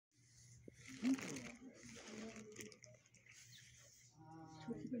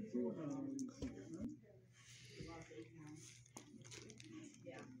This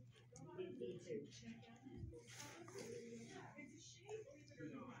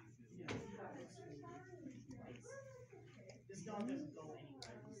dog doesn't go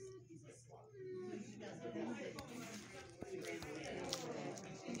anywhere. He's a slug. He doesn't know. He ran away.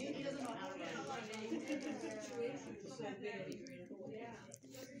 He doesn't know how to run. Yeah.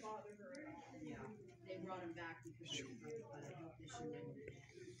 Doesn't bother her at all. Yeah. They brought him back because he had a health issue and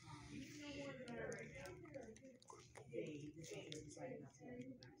the state has decided not to let him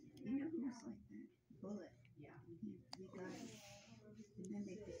go back to You know who was like that? Bullet. Yeah. We got it. And then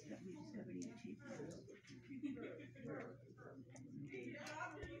we discovered he had cheap clothes.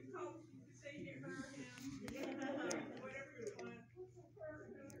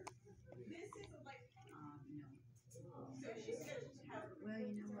 Well,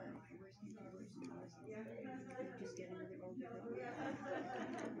 you know what? The worst thing to worse than worse. Just get another old dog.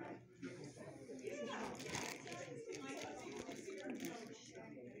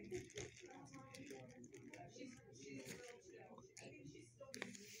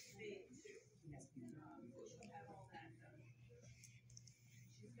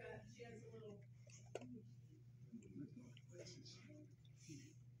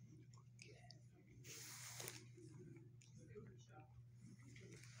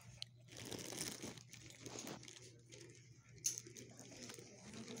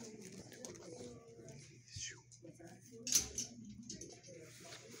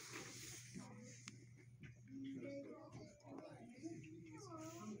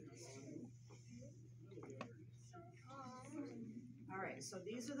 All right, so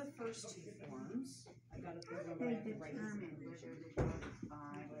these are the first two forms. I got to throw them They right right determine whether the dog is 5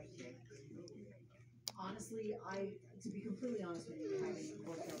 or 6. Honestly, to be completely honest with you, having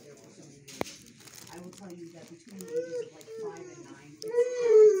worked out there for so many years, I will tell you that between the ages of like 5 and 9, it's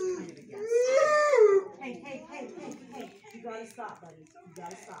kind of a guess. Hey, you gotta stop, buddy. You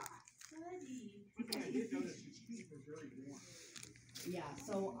gotta stop. Yeah,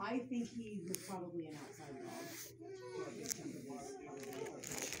 so I think he was probably an outside dog for a big chunk of his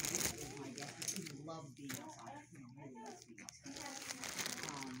is my guess, because he loves being outside. He really loves being outside.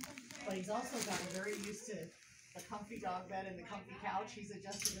 But he's also gotten very used to the comfy dog bed and the comfy couch. He's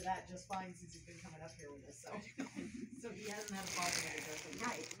adjusted to that just fine since he's been coming up here with us. So, so he hasn't had a problem with adjusting.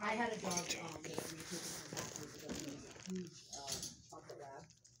 Right. I had a dog that we took from factories ago. He was a huge chocolate lab,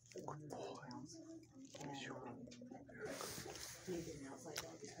 100 pounds, and he had been an outside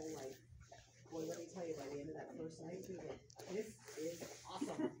dog his whole life. Boy, let me tell you, by the end of that first night, he was like, this is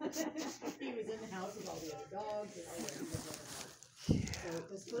awesome. He was in the house with all the other dogs, and he was loving it. So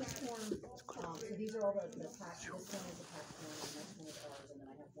this first form, so these are all the PACC. This one is a PACC form, and the next one is ours, and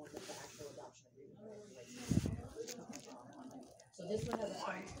then I have one with the actual adoption agreement. So this one has a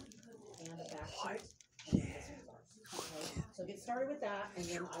front and a back sheet, and then this one's ours. Okay, so get started with that, and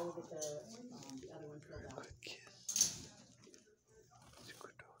then I will get the other one filled out.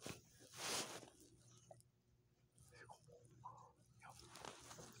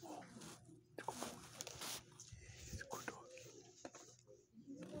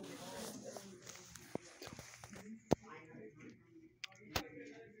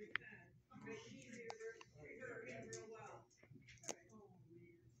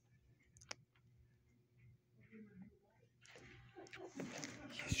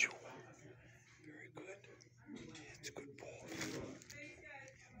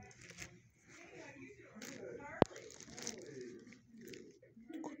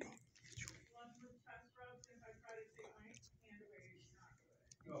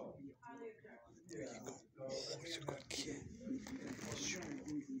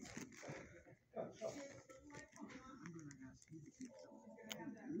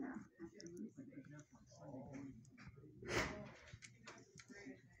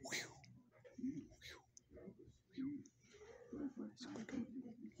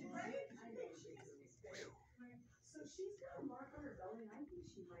 So she's got a mark on her belly, and I think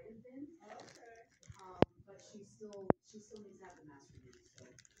she might have been. Okay. But she still needs to have the master read. So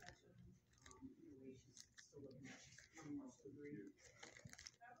in a way, she's still looking at. She's almost agreed.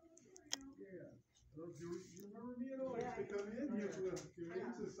 Yeah. Well, do you remember me at all? I used to come in here for the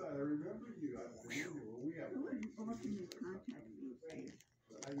Humane Society. I remember you. I was here. Well, we have. Who is alternate contact you? Right.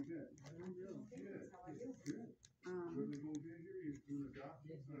 How you been? Good. How are you? Good. Really go good here. You're doing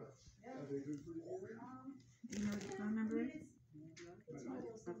adoptions. Are they good for you? Do you know what the phone number is? It's one of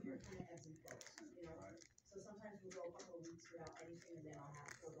those things where it kind of ebbs and flows, you know? Right. So sometimes we'll go a couple of weeks without anything, and then I'll have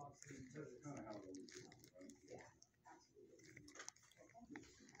 4 dogs. That's kind of how it is. Yeah, absolutely.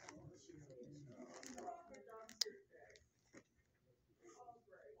 She really is.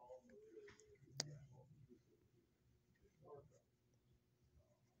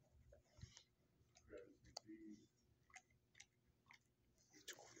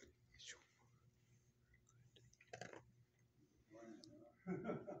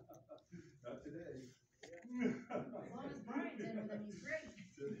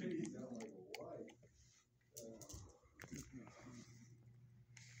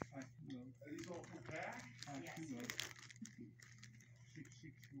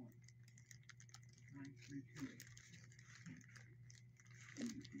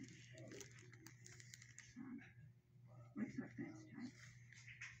 What's our fence type?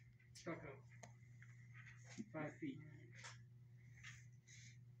 Stucco. 5 feet.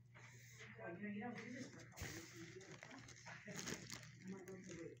 Well, you don't do this for a couple weeks. You do it for practice. I might go to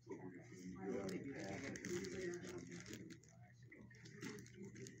the- I already do that.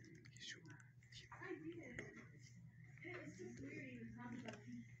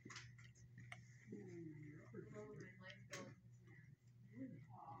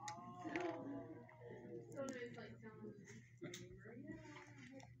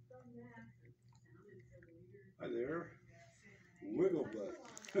 Hi there. Wiggle butt.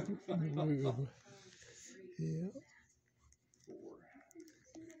 Wiggle. Yeah.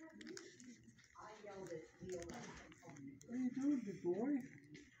 What are you doing, good boy?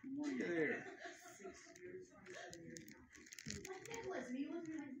 Come on, get there. Like Nicholas, and he looked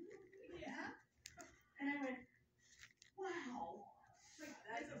at me like, yeah. And I went, wow.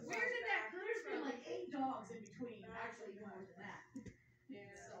 Where did that come from? There's been like 8 dogs in between, actually more than that. Yeah.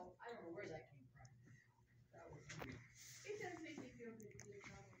 So I don't know where that came from. It does make me feel good to get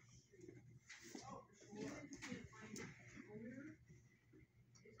out on the street. Oh, for sure. Even if you can't find the owner,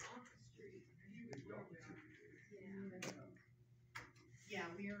 it's off the street. Yeah,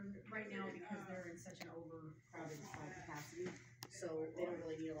 we're right now because they're in such an overcrowded capacity, so they don't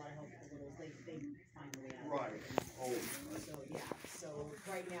really need a lot of help with the littles. They find a way out. Right. Oh. So yeah, so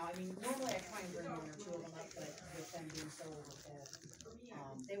right now, I mean, normally I try and bring 1 or 2 of them up, but with them being so overfull,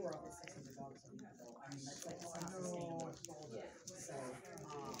 they were up at 600 dogs a week ago. I mean, that's like it's not sustainable. So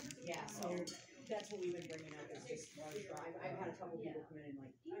yeah, so that's what we've been bringing up is just large dog. I've had a couple people come in and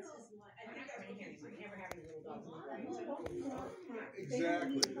like, I think I'm in here anymore. You never have any little dogs.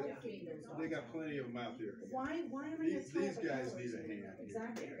 Exactly. They They got plenty of them out there. Why am I These guys need a hand.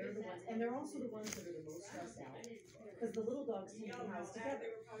 Exactly, they're the ones, and they're also the ones that are the most stressed out, because the little dogs tend to house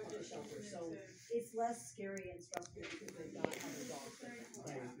together at the shelter, so it's less scary and stressful because they've got other dogs with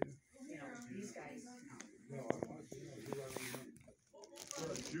them. But, you know, these guys, No, I want to know.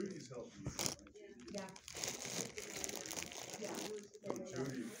 Judy's helping you. yeah. Yeah.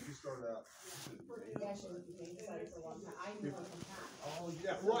 Judy, she started out. Yeah, she was excited for a long time. I knew her from PACC. Oh,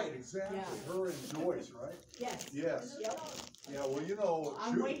 yeah, right, exactly. Yeah. Her and Joyce, right? Yes. Yes. Yep. Yeah, well, you know.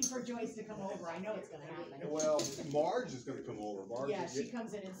 I'm Judy- waiting for Joyce to come over. I know it's gonna happen. Well, Marge is gonna come over. Marge. Yeah, she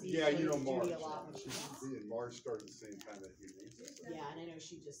comes in and sees Yeah, you know Marge. Judy a lot when she comes. And Marge started the same time that you did. Yeah, and I know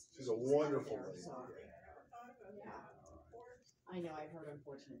she just. She's a wonderful there, lady. so, yeah. I know, I've heard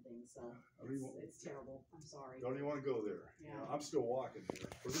unfortunate things, so I mean, it's terrible. I'm sorry. Don't even want to go there. Yeah. I'm still walking here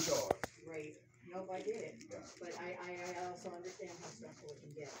for the dog. Right. Nope, I get it. Yeah. But I also understand how stressful it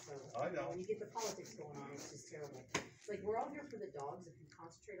can get, so. I know. When you get the politics going on, it's just terrible. It's like, we're all here for the dogs, if you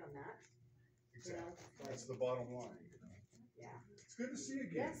concentrate on that, you know. Exactly. That's the bottom line. Yeah. It's good to see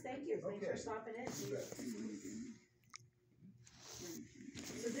you again. Yes, thank you. Thanks Okay. for stopping in. You bet.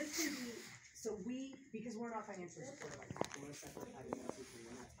 So this can be, so because we're not financially supported by PACC, we're a separate 501c3,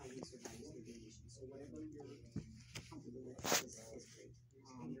 we're not tied to certain organizations, so whatever you're comfortable with is great.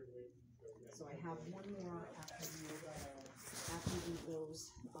 So I have one more after you read those.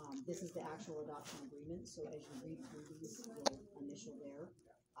 This is the actual adoption agreement, so as you read through these, you'll initial there.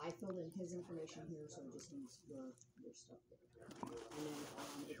 I filled in his information here, so it just needs your stuff there. And then,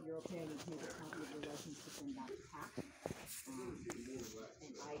 if you're okay, I need to make a copy of your license to send back to PACC.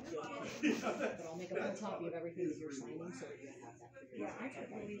 And I don't, but I'll make a full copy of everything that you're signing, so that you have that. Yeah, I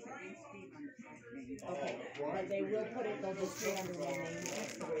took Louise and Steve on the PACC name. Okay, but they will put it, they'll just put it under one name,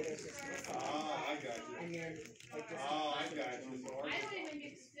 that's the way their system is. I got you. And then, like this. I got you. So I don't even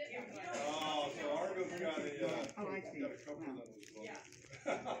get to sit with them. So Argo's got a, Oh, I see. got a couple of them as well. Yeah.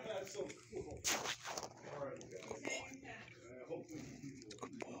 That's so cool. All right, guys. Hopefully people.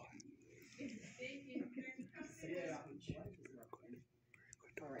 Thank you.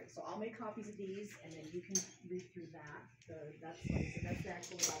 Alright, so I'll make copies of these, and then you can read through that, that's the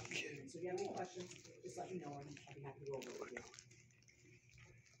actual adoption agreement, so if you have any questions, just let me know, and I'll be happy to go over it with you.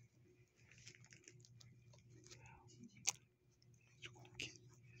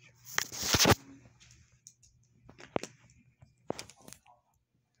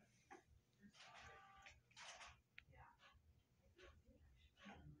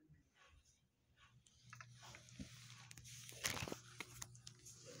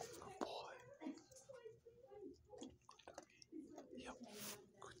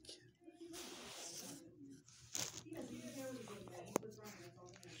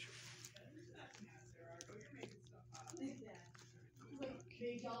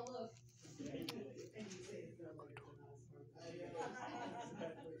 Big y'all look. And you say it's not like it's not.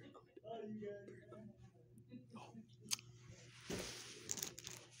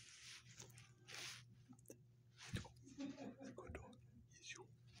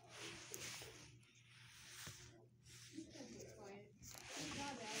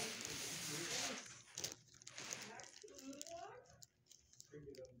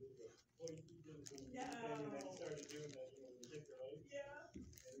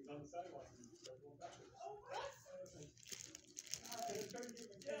 Let's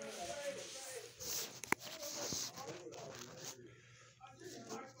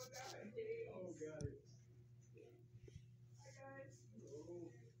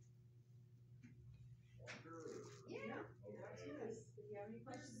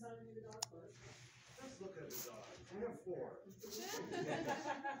look at the dog. I have 4. Well,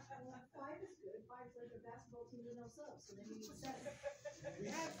 5 is good. 5 is like a basketball team with no subs, so then you need 7. We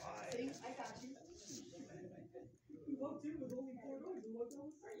have 5. See, I got you. You walked in with only 4 dogs. And what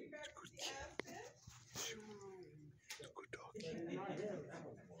else? Are you back to the outfit? Good dog. Not here.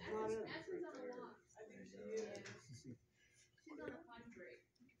 Ashley's on a walk. I think she is. She's on a fun break.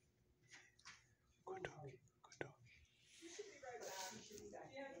 Good dog. Good dog. She should be right back. She should be back.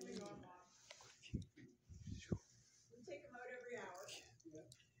 Yeah, we go on walk. We take them out every hour.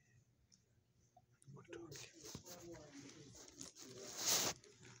 Good dog.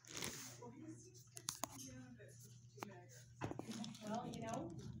 Well, you know,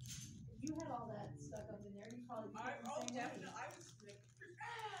 if you had all that stuck up in there, you'd probably be I, the oh, same definitely. way. I was like,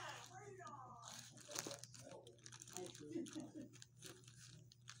 right on.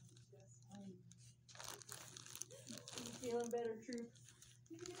 You feeling better, Troop?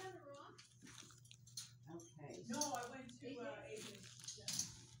 Did you get on the rock? Okay. No, I went to Asian.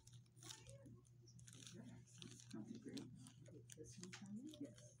 This one from you?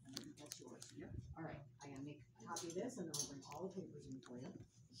 Yes. That's yours. Yep. All right. I gotta make a copy of this, and then I'll bring all the papers in for you.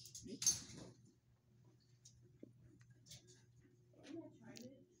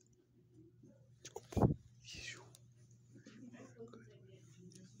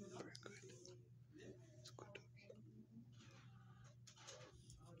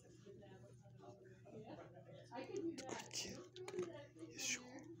 I can do that.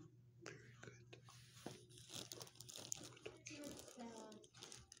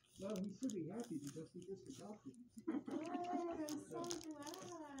 Well, he should be happy because he just adopted him. Oh, I'm so glad.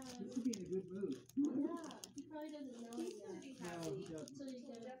 He should be in a good mood. Yeah, he probably doesn't know it He's yet. gonna be No, happy. he doesn't. So you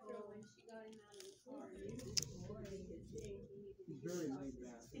get it After for when she got him out of the car. He's very laid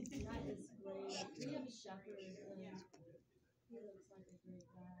back. that is great. We have a shepherd. He looks like a great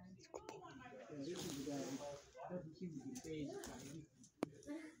guy. Yeah, this is the guy who doesn't seem to be phased by anything.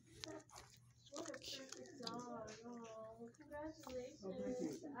 What a perfect dog. Oh, congratulations. Oh, thank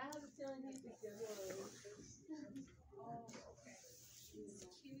you. I have a feeling he's a good one. Oh, okay. He's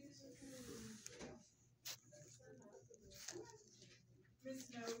cute. Miss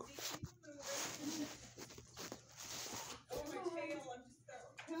Nosy, keep moving. Oh, my tail, I'm just so.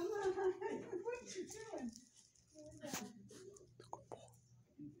 Come on. What you doing?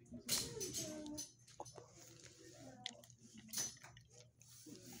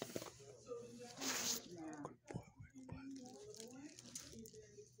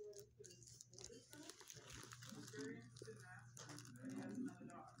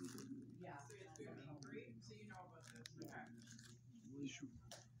 Yeah. So it's gonna be great, so you know about this, okay?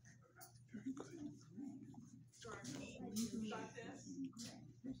 Very good. So our feet, got this.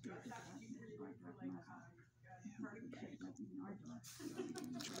 Got that feet where you look for like, part of the egg.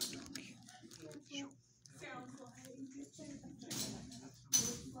 Sounds like.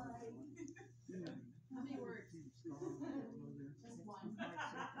 How many words? Just one.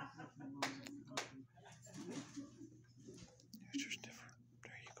 Yours is different.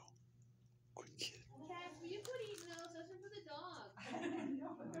 There you go. Good kid. Cass, will you quit eating those? Those are for the dog. No,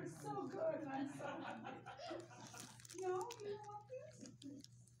 but they're so good. I'm so happy. No, you don't want this? You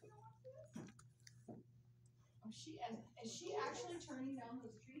don't want this? Oh, is she actually turning down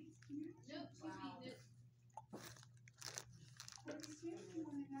those treats? Nope, she's eating it. What is this? You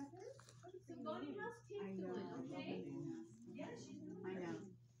want another? So Bonnie, how's Kate doing, okay? Yeah, she's doing I know.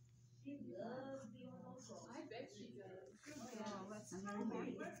 She loves the old. I bet she does. Oh, that's I'm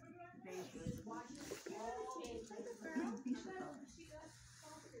very very good. Very good. She got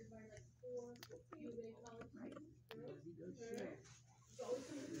fostered by like 4 UA college students. He does share.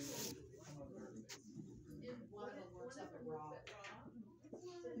 And One of them works up at Raw. So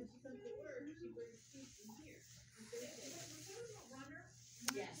when she comes to work, she brings treats in here.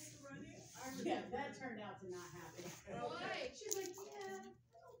 Yes. Yeah, that turned out to not happen. Why? She's like, yeah,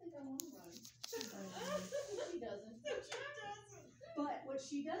 I don't think I want to run. She doesn't. But what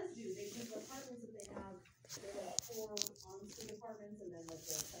she does do, they take the apartments that they have, they're like 4 on-street apartments and then like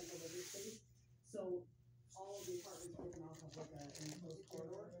the central living space. So all of the apartments broken off of like an enclosed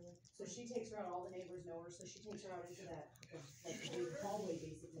corridor. So she takes her out, all the neighbors know her, so she takes her out into that, like, big hallway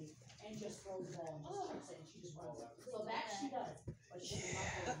basically, and just throws the ball and just kicks it, and she just runs. So that she does, but she does not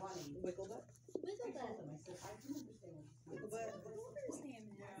go running. Wiggle butt. I told them, I said, I do understand what you're saying. Wiggle butt. I don't understand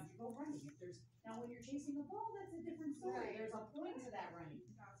that. If you go running, if there's years. Now, when you're chasing a ball, that's a different story. Right. There's a point to that running.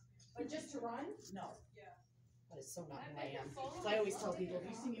 But just to run, no. Yeah. That is so not I who bet I am. your phone So I always tell people, if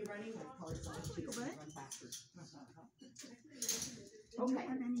you see me running, there's probably someone who's gonna run faster. Do you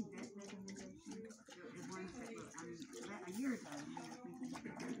want any vet